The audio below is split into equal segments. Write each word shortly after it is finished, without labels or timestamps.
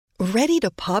Ready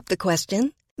to pop the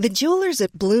question? The jewelers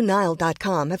at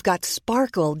BlueNile.com have got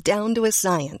sparkle down to a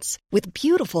science with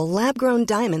beautiful lab-grown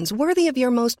diamonds worthy of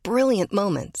your most brilliant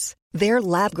moments. Their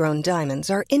lab-grown diamonds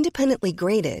are independently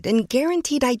graded and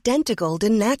guaranteed identical to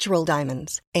natural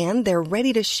diamonds, and they're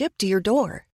ready to ship to your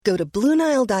door. Go to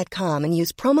BlueNile.com and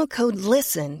use promo code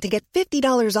LISTEN to get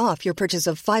 $50 off your purchase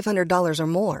of $500 or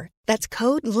more. That's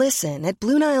code LISTEN at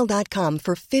BlueNile.com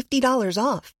for $50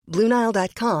 off.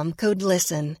 BlueNile.com, code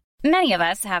LISTEN. Many of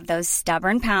us have those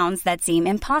stubborn pounds that seem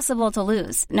impossible to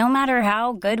lose, no matter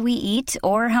how good we eat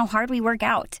or how hard we work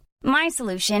out. My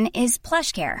solution is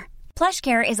PlushCare.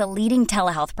 PlushCare is a leading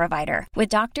telehealth provider with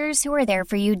doctors who are there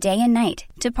for you day and night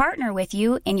to partner with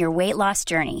you in your weight loss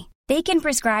journey. They can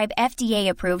prescribe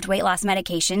FDA-approved weight loss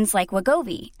medications like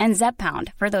Wegovy and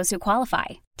Zepbound for those who qualify.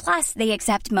 Plus, they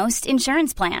accept most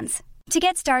insurance plans. To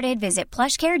get started, visit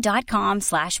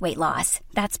plushcare.com/weightloss.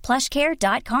 That's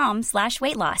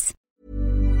plushcare.com/weightloss.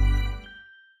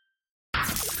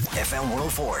 FM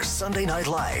 104 Sunday Night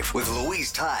Live with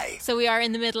Louise Ty. So we are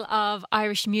in the middle of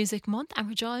Irish Music Month and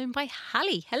we're joined by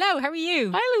Hallie. Hello, how are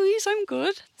you? Hi Louise, I'm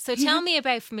good. So tell me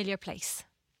about Familiar Place.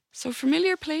 So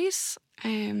Familiar Place,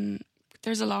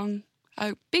 there's a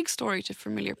big story to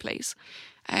Familiar Place.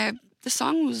 I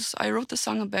wrote the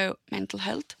song about mental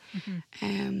health,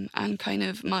 and kind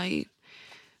of my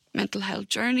mental health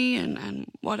journey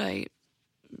and what I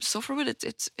suffer with.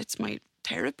 It's my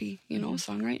therapy,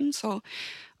 songwriting. So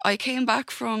I came back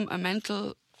from a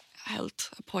mental health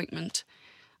appointment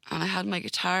and I had my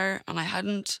guitar and I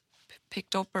hadn't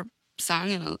picked up or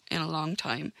sang in a long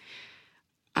time.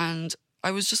 And I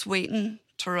was just waiting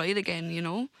to write again,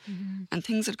 and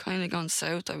things had kind of gone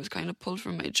south. I was kind of pulled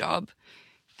from my job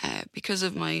because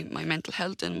of my mental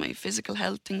health and my physical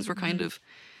health. Things were kind of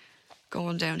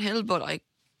going downhill, but I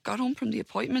got home from the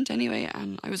appointment anyway,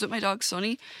 and I was with my dog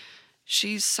Sunny.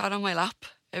 She's sat on my lap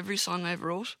every song I've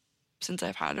wrote since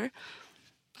I've had her,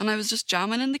 and I was just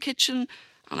jamming in the kitchen,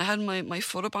 and I had my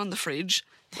foot up on the fridge,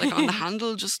 like on the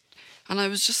handle, and I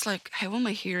was just like, how am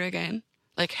I here again?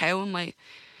 Like, how am I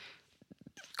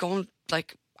going,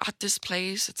 like, at this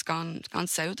place? It's gone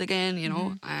south again,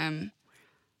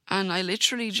 and I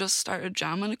literally just started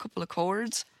jamming a couple of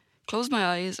chords, closed my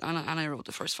eyes, and I wrote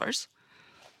the first verse.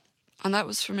 And that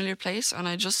was Familiar Place, and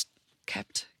I just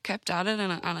kept at it,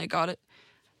 and I got it.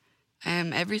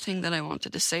 Everything that I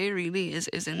wanted to say really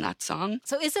is in that song.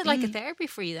 So is it like a therapy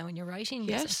for you then when you're writing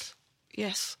music?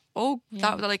 Yes. Oh,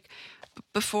 yeah. That, like,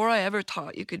 before I ever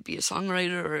thought you could be a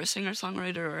songwriter or a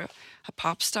singer-songwriter or a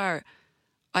pop star,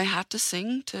 I had to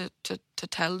sing to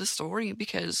tell the story,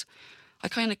 because I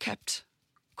kind of kept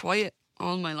quiet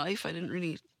all my life. I didn't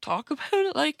really talk about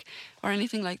it or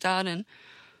anything like that. And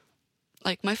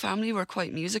like, my family were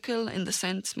quite musical in the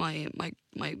sense my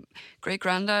great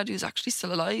granddad, who's actually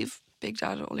still alive, Big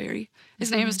Dad O'Leary.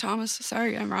 His name is Thomas.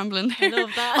 Sorry, I'm rambling there. I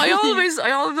love that. I'm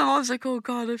always like, oh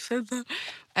God, I've said that.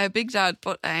 Big Dad,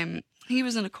 but he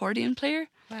was an accordion player.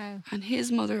 Wow. And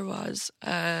his mother was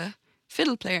a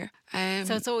fiddle player.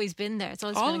 So it's always been there. It's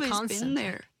always been a constant. Been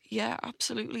there. Yeah,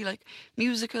 absolutely. Like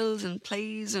musicals and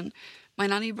plays, and my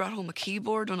nanny brought home a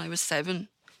keyboard when I was 7,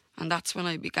 and that's when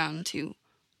I began to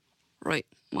put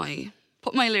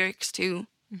my lyrics to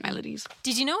melodies.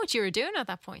 Did you know what you were doing at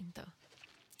that point, though?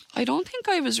 I don't think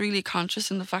I was really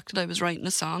conscious in the fact that I was writing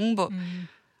a song, but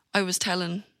I was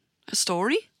telling a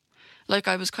story. Like,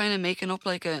 I was kind of making up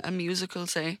like a musical,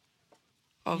 say,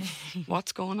 of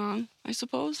what's going on, I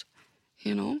suppose,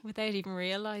 Without even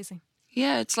realising.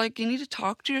 Yeah, it's like you need to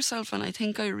talk to yourself, and I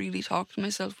think I really talk to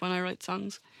myself when I write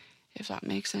songs, if that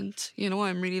makes sense.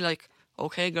 I'm really like,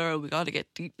 okay, girl, we got to get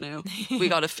deep now. We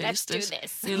got to face Let's do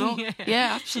this.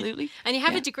 Yeah, absolutely. And you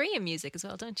have a degree in music as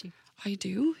well, don't you? I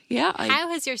do, yeah. How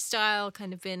has your style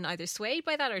kind of been either swayed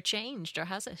by that or changed, or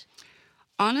has it?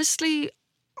 Honestly,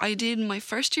 I did my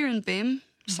first year in BIM,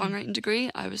 songwriting degree.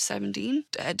 I was 17.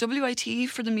 WIT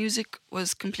for the music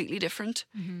was completely different.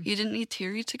 You didn't need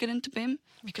theory to get into BIM,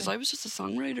 because I was just a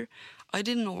songwriter. I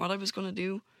didn't know what I was going to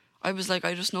do. I was like,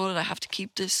 I just know that I have to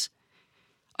keep this.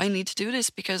 I need to do this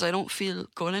because I don't feel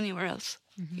going anywhere else.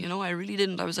 I really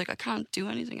didn't. I was like, I can't do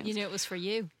anything else. You knew it was for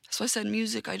you. So I said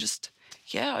music. I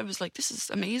was like, this is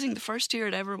amazing. The first year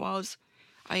it ever was.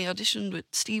 I auditioned with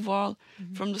Steve Wall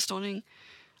from The Stunning.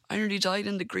 I nearly died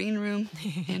in the green room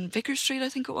in Vicar Street, I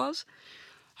think it was.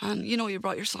 And, you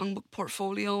brought your songbook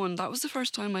portfolio, and that was the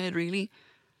first time I had really,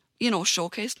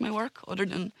 showcased my work, other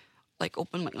than like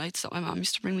open mic nights that my mum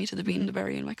used to bring me to the Bean and the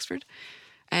Berry in Wexford.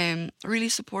 A really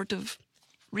supportive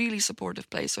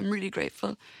place. I'm really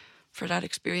grateful for that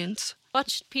experience. What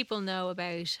should people know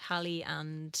about Hallie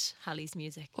and Hallie's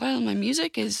music? Well, my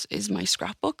music is my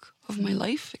scrapbook of my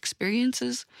life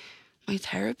experiences, my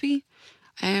therapy.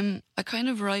 I kind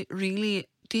of write really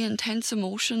the intense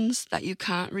emotions that you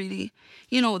can't really,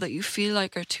 that you feel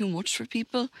like are too much for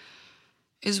people,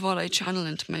 is what I channel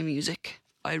into my music.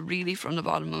 I really, from the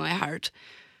bottom of my heart,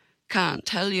 can't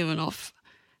tell you enough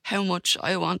how much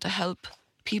I want to help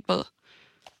people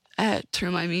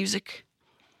through my music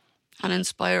and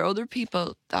inspire other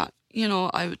people that,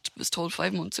 I was told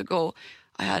 5 months ago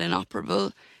I had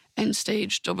inoperable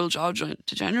end-stage double jaw joint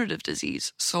degenerative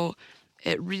disease. So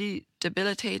it really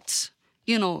debilitates,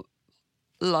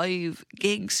 live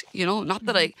gigs, not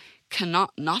that I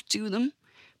cannot not do them,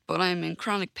 but I'm in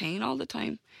chronic pain all the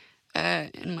time.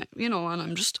 In my, and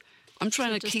I'm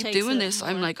trying to keep doing this.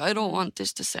 I'm like, I don't want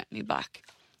this to set me back,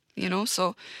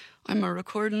 so I'm a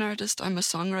recording artist, I'm a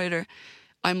songwriter.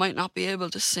 I might not be able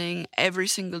to sing every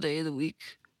single day of the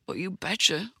week, but you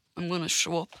betcha I'm going to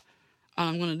show up and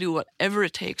I'm going to do whatever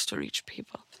it takes to reach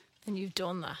people. And you've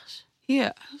done that.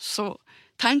 Yeah, so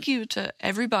thank you to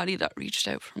everybody that reached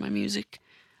out for my music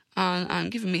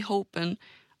and given me hope, and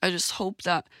I just hope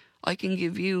that I can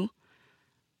give you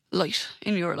light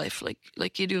in your life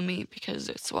like you do me, because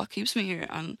it's what keeps me here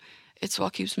and it's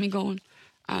what keeps me going.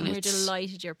 And we're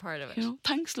delighted you're part of it.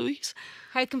 Thanks, Louise.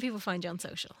 How can people find you on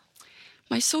social?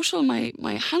 My social, my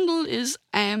handle is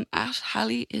at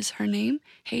Hallie is her name,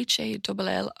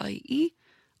 HALLIEISHERNAME.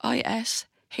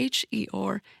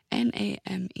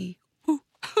 Woo.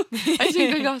 I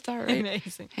think I got that right.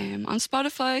 Amazing. On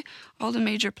Spotify, all the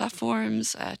major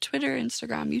platforms, Twitter,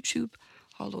 Instagram, YouTube,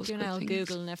 all those good things.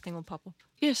 Google and everything will pop up.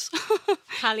 Yes.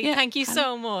 Hallie, thank you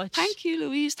so much. Thank you,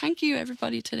 Louise. Thank you,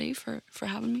 everybody, today for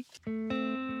having me.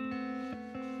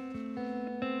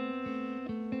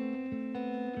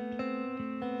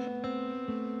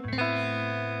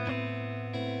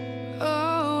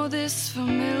 Oh, this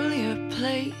familiar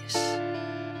place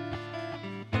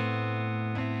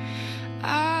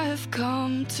I've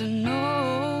come to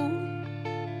know.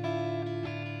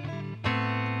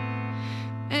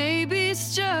 Maybe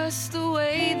it's just the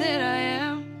way that I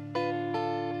am,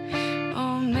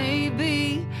 or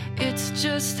maybe it's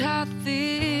just how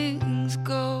things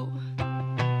go.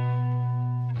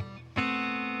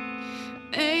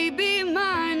 Maybe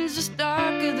mine is just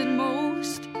darker than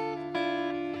most.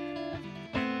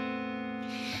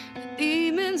 The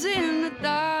demons in the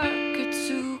dark are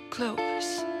too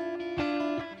close,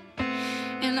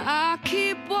 and I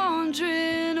keep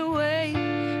wandering away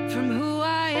from who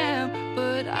I am,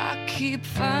 but I keep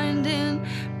finding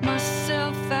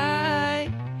myself at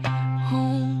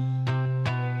home.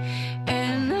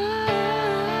 And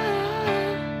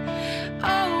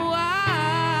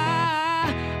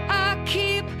I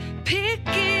keep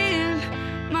picking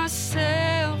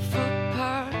myself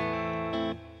apart.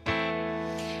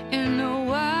 And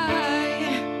why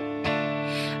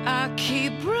I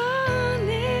keep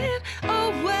running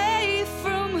away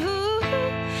from who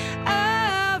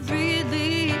I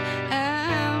really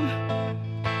am.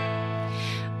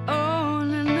 Oh,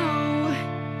 no,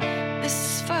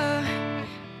 this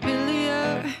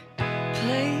familiar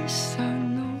place I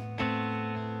know.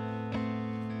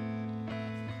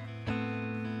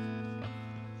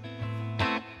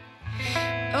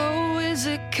 Oh, is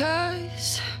it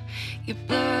 'cause your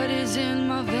blood is in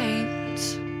my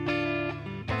veins,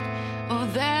 or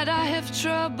that I have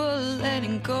trouble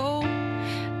letting go,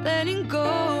 letting go?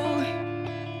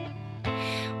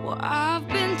 Well, I've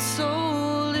been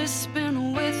told it's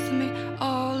been with me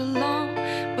all along,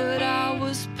 but I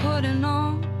was putting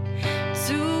on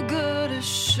too good a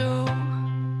show.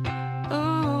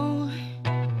 Oh,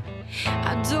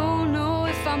 I don't know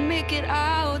if I make it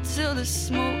out till the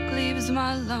smoke leaves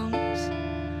my lungs.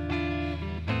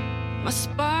 My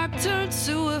spark turned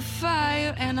to a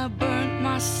fire and I burnt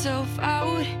myself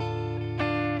out.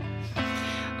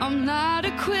 I'm not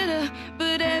a quitter,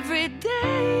 but every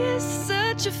day is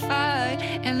such a fight,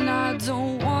 and I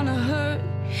don't wanna hurt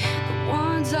the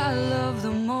ones I love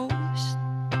the most.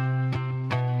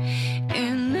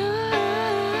 And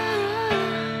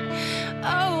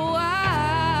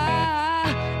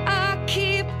I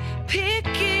keep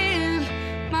picking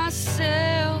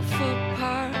myself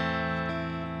apart.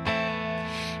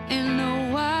 And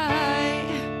why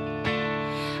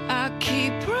I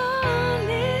keep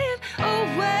running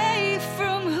away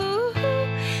from who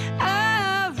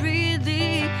I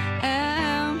really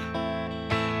am.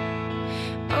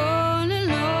 Oh,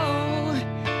 no,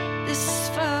 this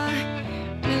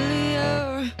familiar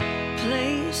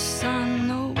place I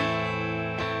know,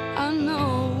 I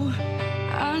know,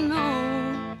 I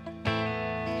know.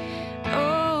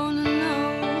 Oh, no,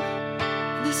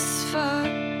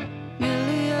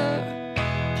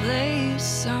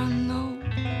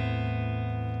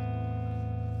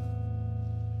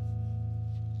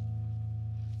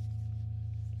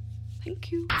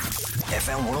 Thank you.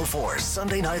 FM 104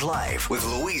 Sunday Night Live with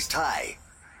Louise Ty.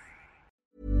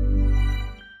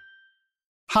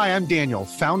 Hi, I'm Daniel,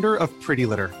 founder of Pretty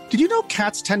Litter. Did you know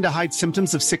cats tend to hide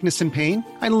symptoms of sickness and pain?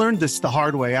 I learned this the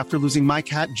hard way after losing my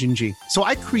cat, Gingy. So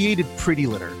I created Pretty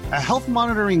Litter, a health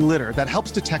monitoring litter that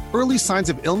helps detect early signs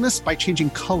of illness by changing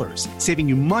colors, saving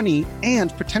you money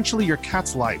and potentially your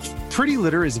cat's life. Pretty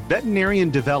Litter is veterinarian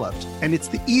developed, and it's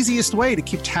the easiest way to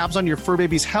keep tabs on your fur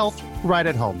baby's health right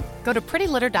at home. Go to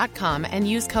prettylitter.com and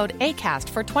use code ACAST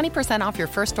for 20% off your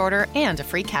first order and a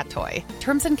free cat toy.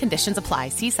 Terms and conditions apply.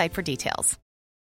 See site for details.